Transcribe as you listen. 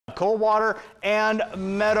Coldwater and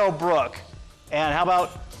Meadowbrook. And how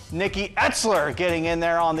about Nikki Etzler getting in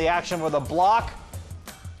there on the action with a block,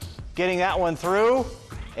 getting that one through,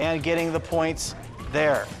 and getting the points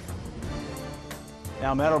there.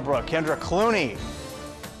 Now Meadowbrook, Kendra Clooney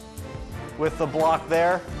with the block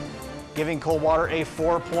there, giving Coldwater a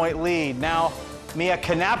 4-point lead. Now Mia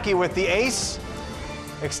Kanapke with the ace,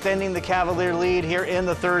 extending the Cavalier lead here in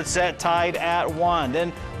the third set, tied at 1.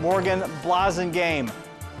 Then Morgan Blasingame,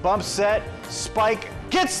 bump set, spike,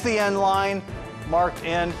 gets the end line, marked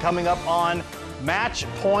in, coming up on match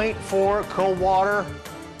point for Coldwater.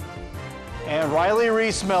 And Riley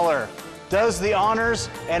Reese-Miller does the honors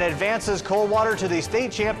and advances Coldwater to the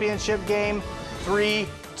state championship game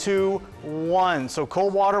 3-1. So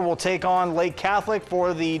Coldwater will take on Lake Catholic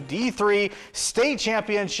for the D3 state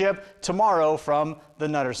championship tomorrow from the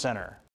Nutter Center.